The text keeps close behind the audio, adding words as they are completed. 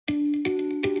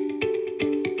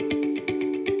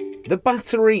The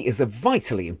battery is a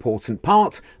vitally important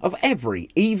part of every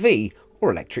EV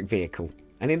or electric vehicle.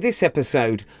 And in this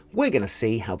episode, we're going to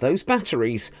see how those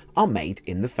batteries are made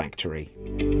in the factory.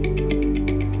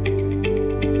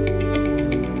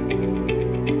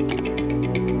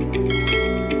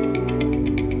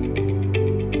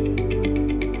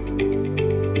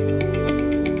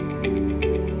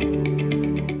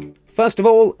 First of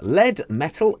all, lead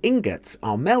metal ingots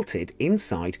are melted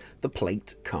inside the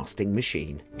plate casting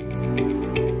machine.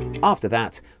 After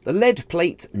that, the lead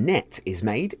plate net is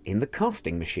made in the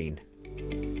casting machine.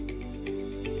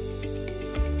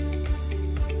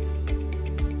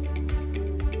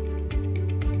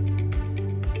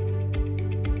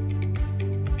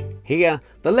 Here,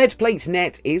 the lead plate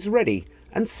net is ready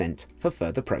and sent for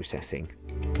further processing.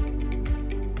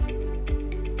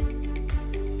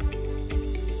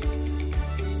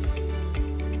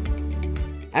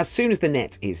 As soon as the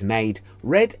net is made,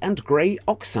 red and grey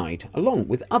oxide, along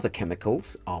with other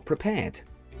chemicals, are prepared.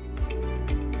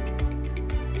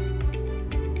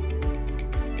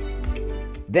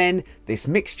 Then, this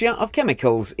mixture of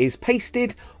chemicals is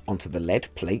pasted onto the lead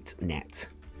plate net.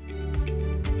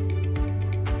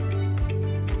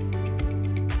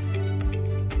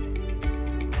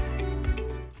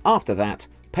 After that,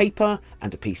 paper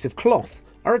and a piece of cloth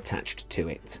are attached to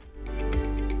it.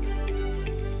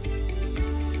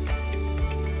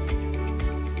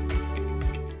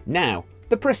 Now,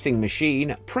 the pressing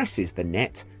machine presses the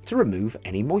net to remove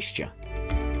any moisture.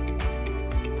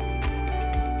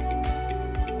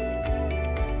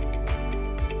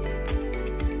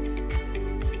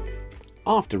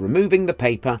 After removing the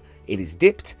paper, it is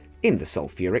dipped in the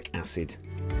sulfuric acid.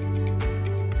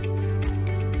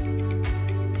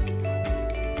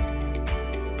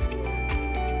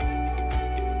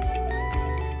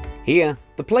 Here,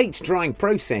 the plate drying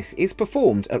process is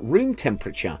performed at room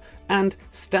temperature and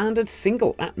standard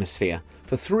single atmosphere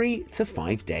for 3 to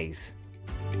 5 days.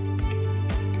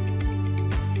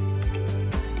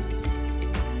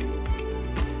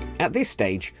 At this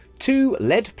stage, 2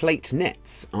 lead plate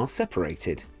nets are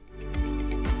separated.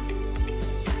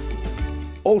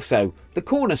 Also, the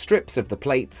corner strips of the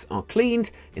plates are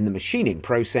cleaned in the machining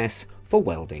process for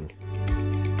welding.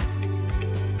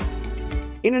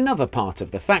 In another part of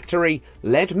the factory,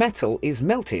 lead metal is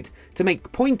melted to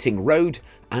make pointing rod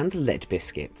and lead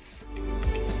biscuits.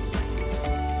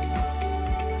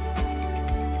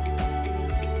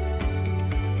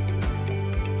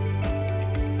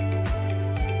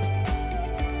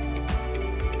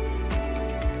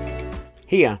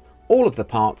 Here, all of the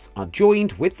parts are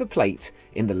joined with the plate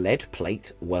in the lead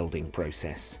plate welding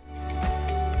process.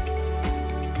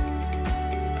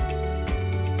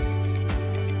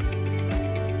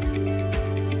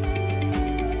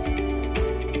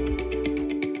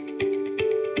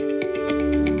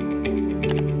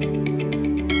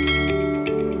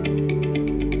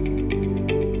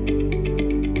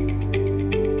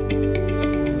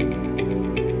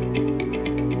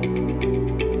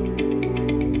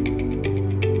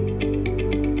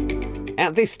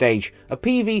 At this stage, a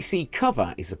PVC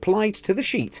cover is applied to the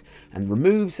sheet and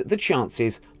removes the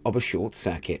chances of a short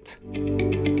circuit.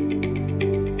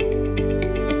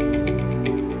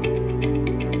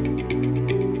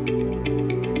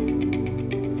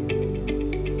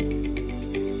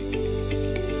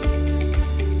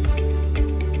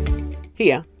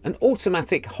 Here, an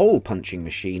automatic hole punching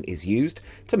machine is used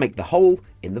to make the hole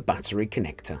in the battery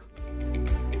connector.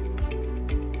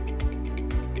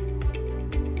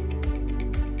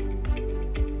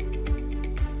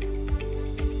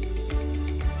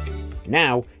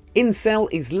 Now, in-cell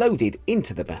is loaded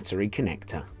into the battery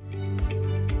connector.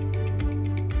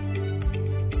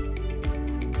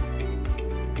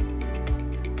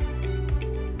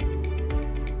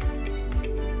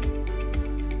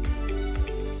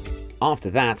 After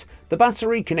that, the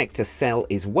battery connector cell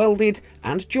is welded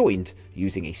and joined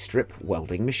using a strip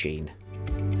welding machine.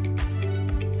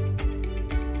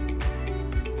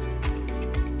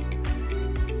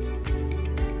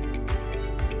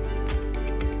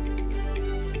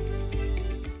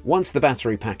 Once the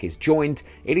battery pack is joined,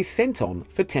 it is sent on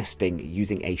for testing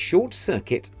using a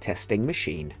short-circuit testing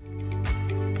machine.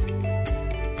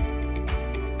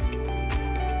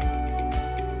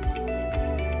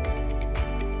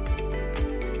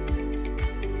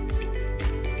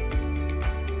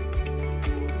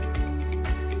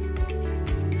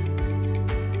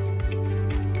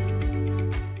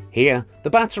 Here, the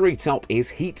battery top is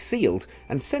heat sealed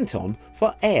and sent on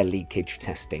for air leakage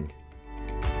testing.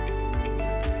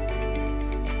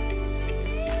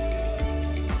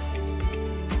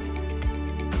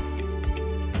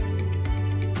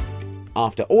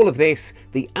 After all of this,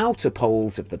 the outer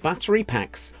poles of the battery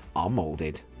packs are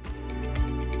moulded.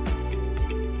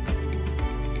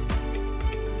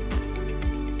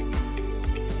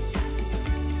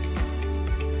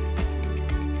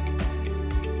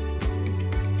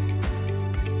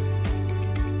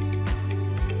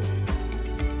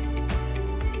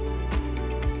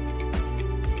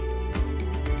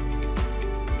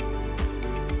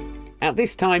 At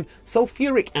this time,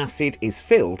 sulfuric acid is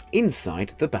filled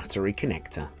inside the battery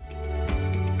connector.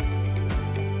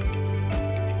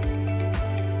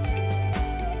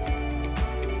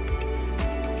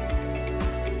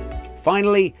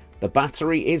 Finally, the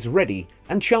battery is ready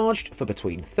and charged for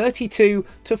between 32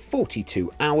 to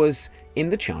 42 hours in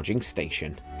the charging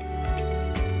station.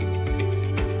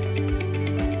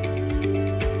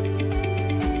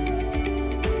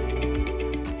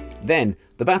 Then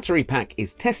the battery pack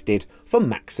is tested for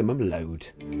maximum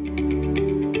load.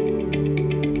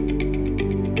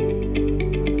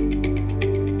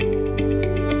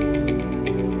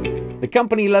 The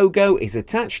company logo is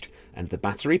attached and the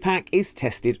battery pack is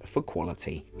tested for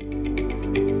quality.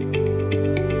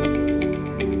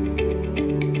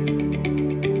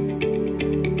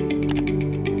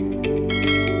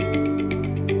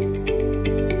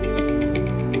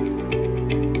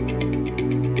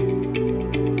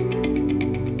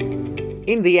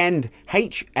 In the end,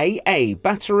 HAA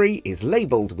battery is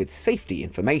labelled with safety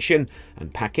information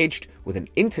and packaged with an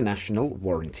international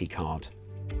warranty card.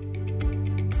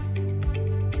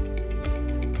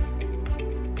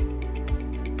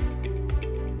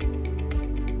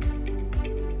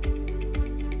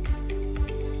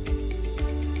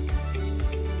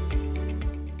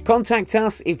 Contact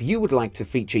us if you would like to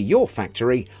feature your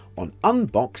factory on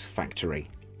Unbox Factory.